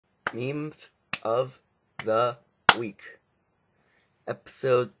Memes of the Week.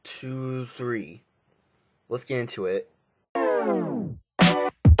 Episode 2-3. Let's get into it.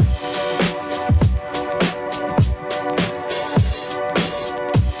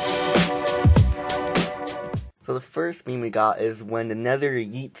 So the first meme we got is when the nether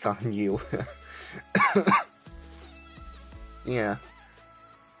yeets on you. Yeah.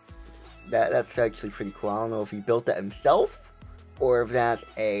 That's actually pretty cool. I don't know if he built that himself, or if that's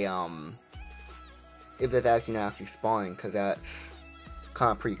a, if that's actually spawning, because that's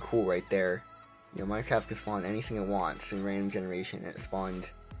kind of pretty cool right there. You know, Minecraft can spawn anything it wants in random generation, and it spawned.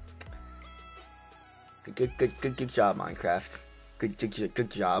 Good job, Minecraft. Good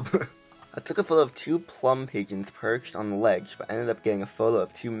job. I took a photo of two plum pigeons perched on the ledge, but ended up getting a photo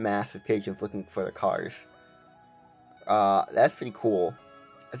of two massive pigeons looking for their cars. That's pretty cool.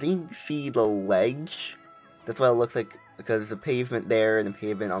 I think you can see the ledge. That's what it looks like, because the pavement there and the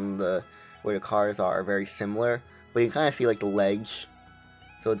pavement on the where the cars are very similar. But you can kind of see like the ledge,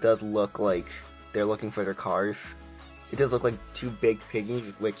 so it does look like they're looking for their cars. It does look like two big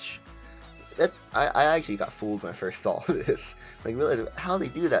pigeons, which I actually got fooled when I first saw this. Like, realized how they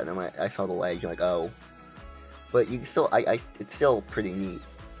do that, and then when I saw the ledge, I'm like, oh. But you can still, it's still pretty neat.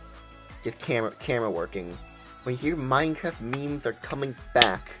 Just camera working. When you hear Minecraft memes are coming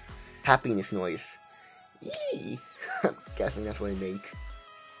back, happiness noise. Yee! I'm guessing that's what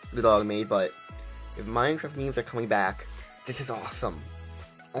the dog made, but if Minecraft memes are coming back, this is awesome.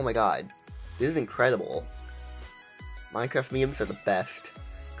 Oh my god. This is incredible. Minecraft memes are the best,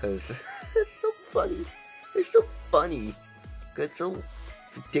 because they're so funny. They're so funny. It's so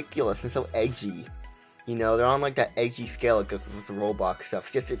ridiculous and so edgy. You know, they're on like that edgy scale with the Roblox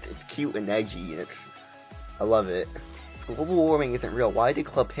stuff. Just it's cute and edgy, and I love it. Global warming isn't real. Why did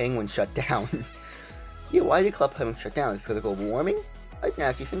Club Penguin shut down? Yeah, why did Club Penguin shut down? Is it because of global warming? I didn't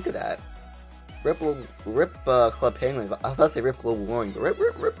actually think of that. Rip Club Penguin. I was about to say rip global warming, but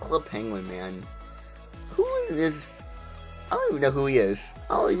rip Club Penguin, man. Who is? I don't even know who he is.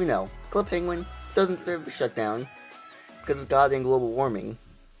 I don't even know. Club Penguin doesn't deserve to shut down because of goddamn global warming.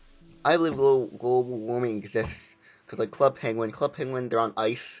 I believe global warming exists because like Club Penguin, they're on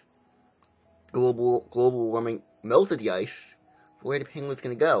ice. Global warming melted the ice. Where the penguins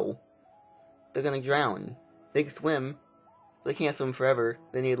gonna go? They're gonna drown. They can swim, but they can't swim forever.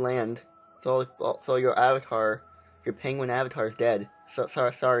 They need land. So your penguin avatar is dead.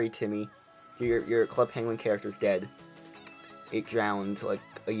 Sorry, Timmy. Your Club Penguin character's dead. It drowned like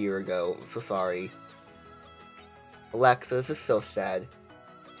a year ago. So sorry. Alexa, this is so sad.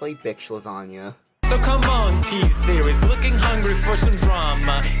 Play bitch lasagna. So come on, T-Series, looking hungry for some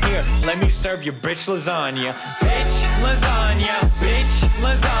drama. Here, let me serve you bitch lasagna. Bitch lasagna, bitch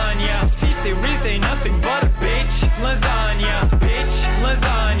lasagna. T-Series ain't nothing but a bitch lasagna. Bitch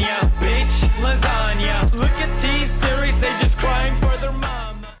lasagna, bitch lasagna. Look at T-Series, they just crying for their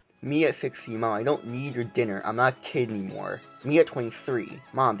mama. Me at 16, Mom, I don't need your dinner. I'm not a kid anymore. Me at 23,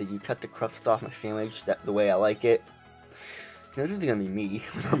 Mom, did you cut the crust off my sandwich the way I like it? This is gonna be me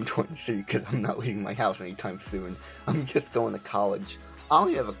when I'm 23 because I'm not leaving my house anytime soon. I'm just going to college. I don't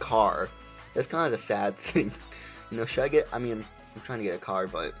even have a car. That's kind of the sad thing. You know, I'm trying to get a car,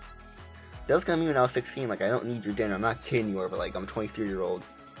 but that was gonna be when I was 16. Like, I don't need your dinner. I'm not kidding you, but like, I'm a 23-year-old.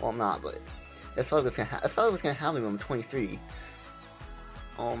 Well, I'm not, but that's what was gonna happen when I'm 23.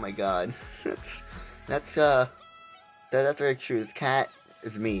 Oh my god. That's very true. This cat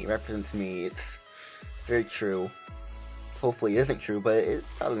is me. It represents me. It's very true. Hopefully it isn't true, but it's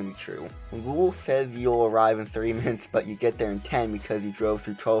probably gonna be true. When Google says you'll arrive in 30 minutes, but you get there in 10 because you drove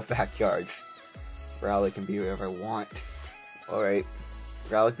through 12 backyards. Rally can be wherever I want. Alright.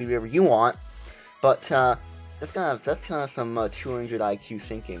 Rally can be wherever you want. But, that's kind of some 200 IQ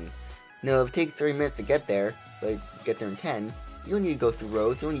thinking. You know, if it takes 30 minutes to get there, but you get there in 10, you don't need to go through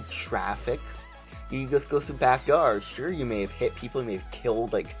roads, you don't need traffic. You just go through backyards. Sure, you may have hit people, you may have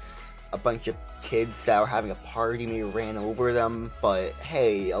killed, like, a bunch of kids that were having a party, maybe ran over them, but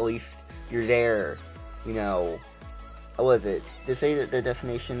hey, at least you're there, you know. What was it? Did they say that their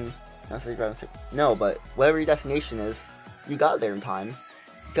destination? No, but whatever your destination is, you got there in time.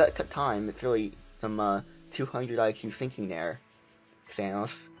 Cut time. It's really some 200 IQ thinking there,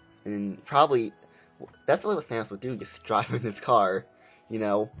 Thanos. And probably that's really what Thanos would do, just drive in his car, you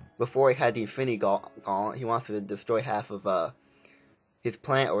know. Before he had the Infinity Gauntlet, he wants to destroy half of his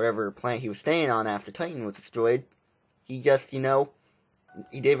planet, or whatever planet he was staying on after Titan was destroyed. He just, you know,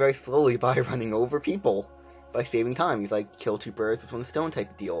 he did very slowly by running over people, by saving time. He's like, kill two birds with one stone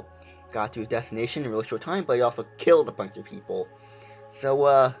type of deal. Got to his destination in a really short time, but he also killed a bunch of people.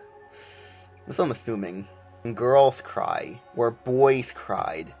 So, that's what I'm assuming. When girls cry, where boys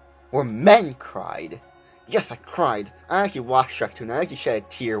cried, where men cried. Yes, I cried. I actually watched Shrek 2, and I actually shed a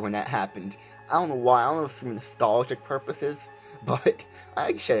tear when that happened. I don't know why. I don't know if it's for nostalgic purposes, but I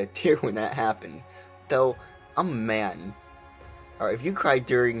actually shed a tear when that happened. Though, I'm a man. Alright, if you cried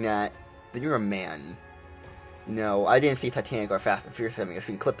during that, then you're a man. You know, I didn't see Titanic or Fast and Furious. I mean, I've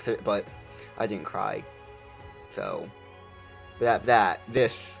seen clips of it, but I didn't cry. So,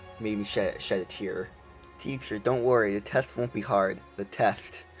 this made me shed a tear. Teacher, don't worry, the test won't be hard. The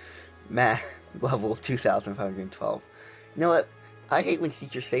test. Math level 2512. You know what? I hate when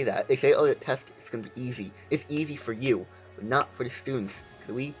teachers say that. They say, oh, the test is going to be easy. It's easy for you, but not for the students.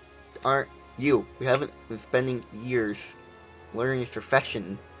 Because we aren't you. We haven't been spending years learning this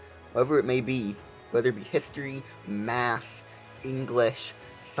profession, whatever it may be. Whether it be history, math, English,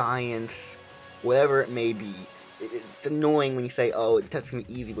 science, whatever it may be. It's annoying when you say, oh, the test is going to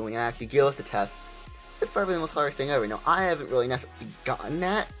be easy, but when you actually give us the test, it's probably the most hardest thing ever. Now, I haven't really necessarily gotten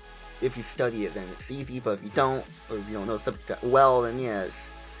that. If you study it, then it's easy, but if you don't, or if you don't know the subject that well, then yeah, it's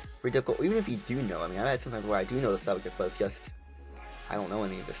pretty difficult. Even if you do know, I mean, I've had sometimes where I do know the subject, but it's just, I don't know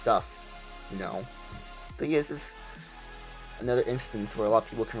any of the stuff, you know. But yeah, this is another instance where a lot of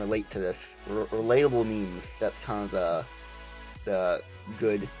people can relate to this. Relatable memes, that's kind of the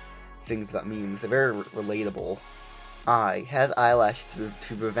good things about memes. They're very relatable. Eye has eyelash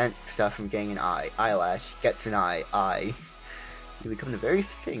to prevent stuff from getting an eye. Eyelash gets an eye. Eye. You become the very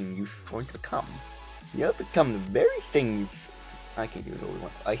thing you sworn to become. You have become the very thing you've... I can't do an Obi-Wan.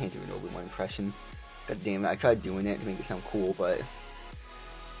 I can't do an Obi-Wan impression. God damn it! I tried doing it to make it sound cool, but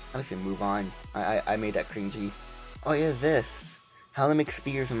I'm just gonna move on. I made that cringy. Oh yeah, this. How to make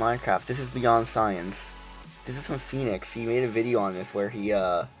spears in Minecraft. This is beyond science. This is from Phoenix. He made a video on this where he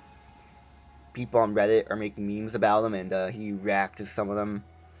people on Reddit are making memes about him, and he reacted to some of them,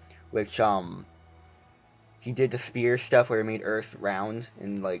 which he did the spear stuff where he made Earth round,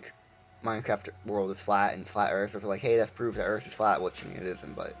 and like Minecraft world is flat, and flat Earth is like, hey, that's proof that Earth is flat, which I mean it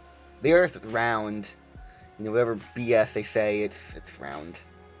isn't, but the Earth is round. You know, whatever BS they say, it's round.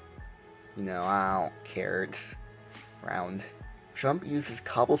 You know, I don't care. It's round. Trump uses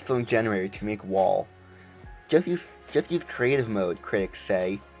cobblestone generator to make wall. Just use creative mode, critics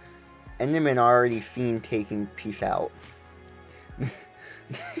say. Enderman already seen taking peace out.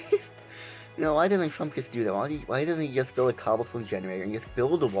 No, why doesn't Trump just do that? Why doesn't he just build a cobblestone generator and just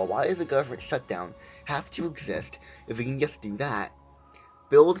build a wall? Why does the government shutdown have to exist if we can just do that?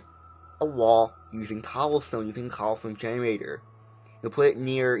 Build a wall using cobblestone generator. You put it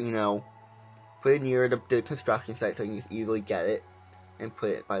near, the construction site so you can just easily get it and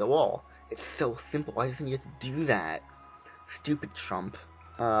put it by the wall. It's so simple. Why doesn't he just do that? Stupid Trump.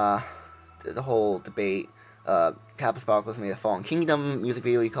 The whole debate. KeithakaBobb made a Fallen Kingdom music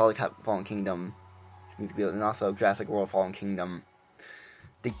video. We call it Fallen Kingdom music video, and also Jurassic World Fallen Kingdom.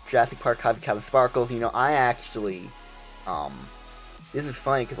 The Jurassic Park KeithakaBobb. You know, I actually, this is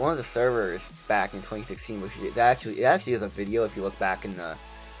funny because one of the servers back in 2016, which is it actually is a video if you look back in the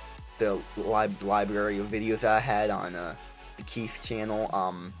library of videos that I had on the Keith channel.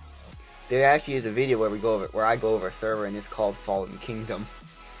 There actually is a video where I go over a server, and it's called Fallen Kingdom.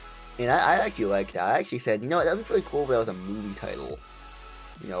 And I actually like that. I actually said, you know what, that was really cool if that was a movie title.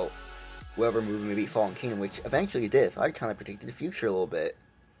 You know, whatever movie maybe Fallen Kingdom, which eventually it did, so I kind of predicted the future a little bit.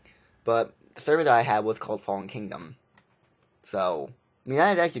 But the server that I had was called Fallen Kingdom. So, I mean,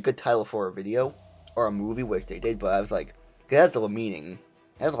 that is actually a good title for a video, or a movie, which they did, but I was like, that has a lot of meaning.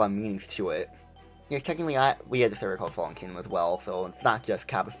 It has a lot of meanings to it. Yeah, technically, we had a server called Fallen Kingdom as well, so it's not just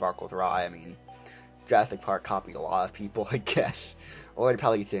KeithakaBobb or I mean, Jurassic Park copied a lot of people, I guess. Or they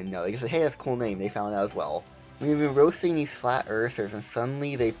probably just didn't know. They just said, hey, that's a cool name. They found out as well. We've been roasting these flat earthers, and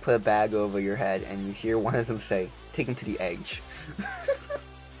suddenly they put a bag over your head, and you hear one of them say, take him to the edge.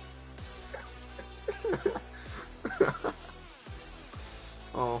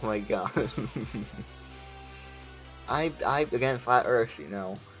 Oh my god. Again, flat earth, you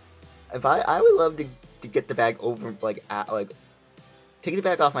know. If I would love to get the bag over, take the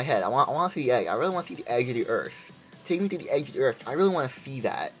bag off my head. I want to see the edge. I really want to see the edge of the earth. Take me to the edge of the earth. I really want to see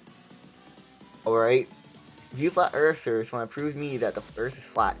that. Alright? If you flat earthers want to prove me that the earth is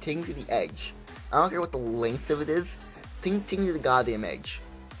flat, take me to the edge. I don't care what the length of it is. Take me to the goddamn edge.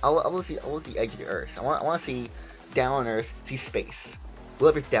 I want to see the edge of the earth. I want to see down on earth, see space.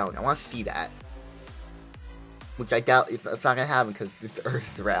 Whatever's down, I want to see that. Which I doubt it's not gonna happen because the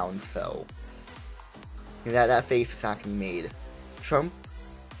earth's round, so that face is not gonna be made. Trump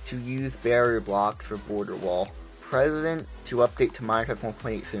to use barrier blocks for border wall. President to update to Minecraft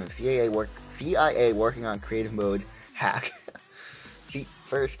 1.8 soon. CIA working on creative mode hack. See,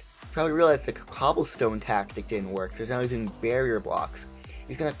 first, you probably realized the cobblestone tactic didn't work. There's now using barrier blocks.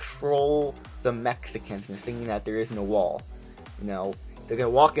 He's gonna troll the Mexicans into thinking that there isn't a wall. You know, they're gonna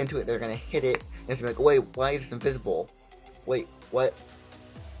walk into it, they're gonna hit it, and it's gonna be like, wait, why is it invisible? Wait, what?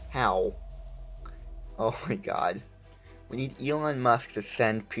 How? Oh my god. We need Elon Musk to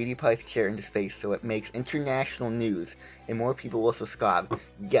send PewDiePie's chair into space so it makes international news and more people will subscribe.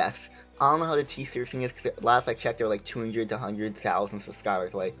 Yes, I don't know how the T-Series thing is because last I checked there were like 200 to 100,000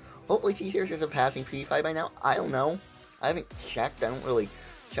 subscribers away. Hopefully T-Series isn't passing PewDiePie by now. I don't know. I haven't checked. I don't really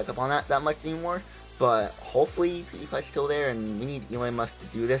check up on that much anymore. But hopefully PewDiePie's still there and we need Elon Musk to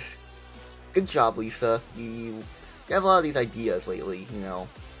do this. Good job, Lisa. You have a lot of these ideas lately, you know,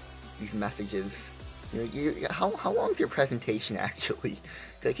 these messages. How long is your presentation actually?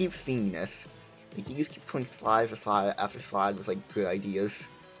 Because I keep seeing this. Like, you just keep putting slide after slide after slide with like good ideas.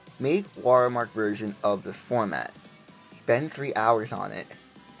 Make watermark version of this format. Spend 3 hours on it.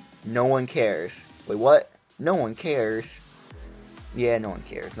 No one cares. Wait, what? No one cares? Yeah, no one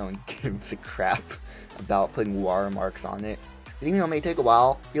cares. No one gives a crap about putting watermarks on it. Even though it may take a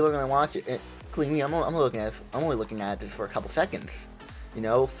while, people are gonna watch it. Including me, I'm only looking at this for a couple seconds. You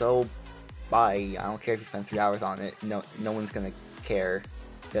know, so bye. I don't care if you spend 3 hours on it. No one's gonna care.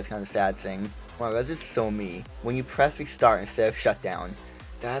 That's kind of a sad thing. Wow, that's just so me. When you press restart instead of shutdown,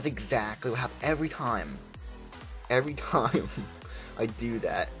 that's exactly what happens every time. Every time I do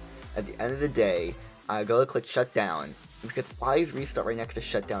that, at the end of the day, I go to click shutdown. Because why is restart right next to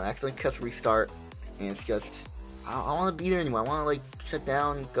shutdown? I accidentally press restart, and it's just, I don't want to be there anymore. I want to like shut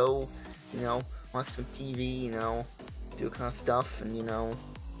down, go, you know, watch some TV, you know, do kind of stuff, and you know,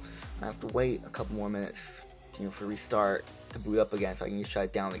 I have to wait a couple more minutes, you know, for restart to boot up again, so I can just shut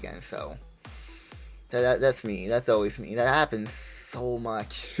it down again. So that's me. That's always me. That happens so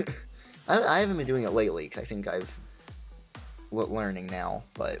much. I haven't been doing it lately because I think I've learning now.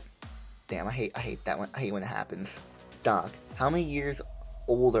 But damn, I hate that one. I hate when it happens. Doc, how many years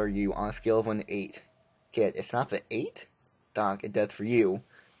old are you on a scale of 1 to 8? Kid, it's not the 8? Doc, it does for you.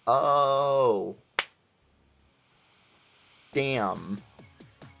 Oh. Damn.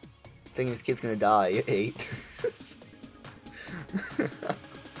 Thinking this kid's gonna die at 8.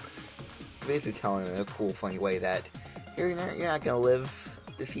 Basically telling him in a cool, funny way that you're not gonna live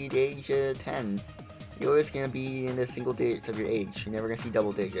to see the age of 10. You're always gonna be in the single digits of your age. You're never gonna see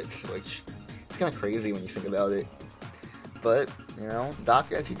double digits, which is kind of crazy when you think about it. But, you know, the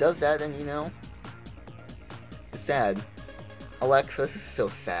doctor actually does that, and you know, it's sad. Alexa, this is so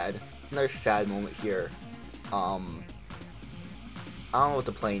sad. Another sad moment here. I don't know what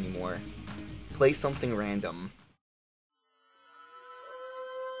to play anymore. Play something random.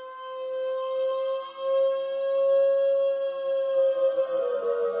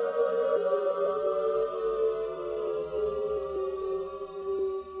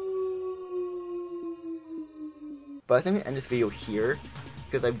 But I think I'm gonna end this video here,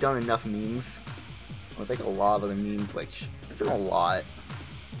 because I've done enough memes. Well, like a lot of other memes, which isn't a lot.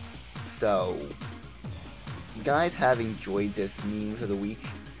 So, if you guys have enjoyed this memes of the week,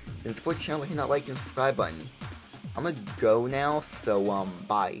 then support the channel by hitting that like and subscribe button. I'm gonna go now, so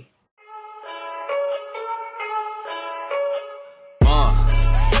bye.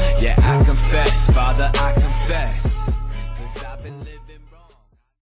 Yeah, I confess, Father, I confess, 'cause I've been living